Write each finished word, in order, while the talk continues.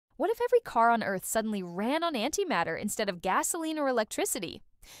What if every car on Earth suddenly ran on antimatter instead of gasoline or electricity?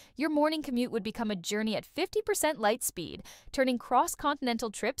 Your morning commute would become a journey at 50% light speed, turning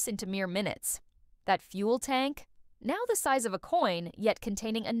cross-continental trips into mere minutes. That fuel tank? Now the size of a coin, yet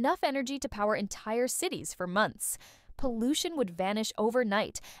containing enough energy to power entire cities for months. Pollution would vanish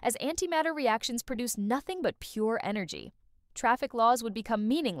overnight, as antimatter reactions produce nothing but pure energy. Traffic laws would become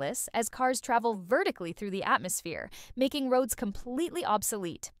meaningless as cars travel vertically through the atmosphere, making roads completely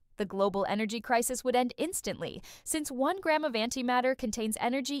obsolete. The global energy crisis would end instantly, since 1 gram of antimatter contains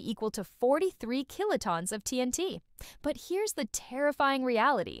energy equal to 43 kilotons of TNT. But here's the terrifying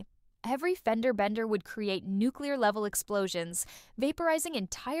reality. Every fender bender would create nuclear-level explosions, vaporizing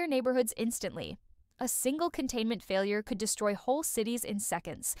entire neighborhoods instantly. A single containment failure could destroy whole cities in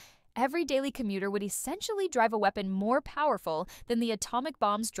seconds. Every daily commuter would essentially drive a weapon more powerful than the atomic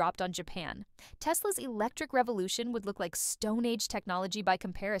bombs dropped on Japan. Tesla's electric revolution would look like Stone Age technology by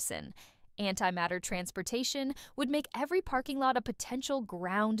comparison. Antimatter transportation would make every parking lot a potential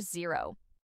ground zero.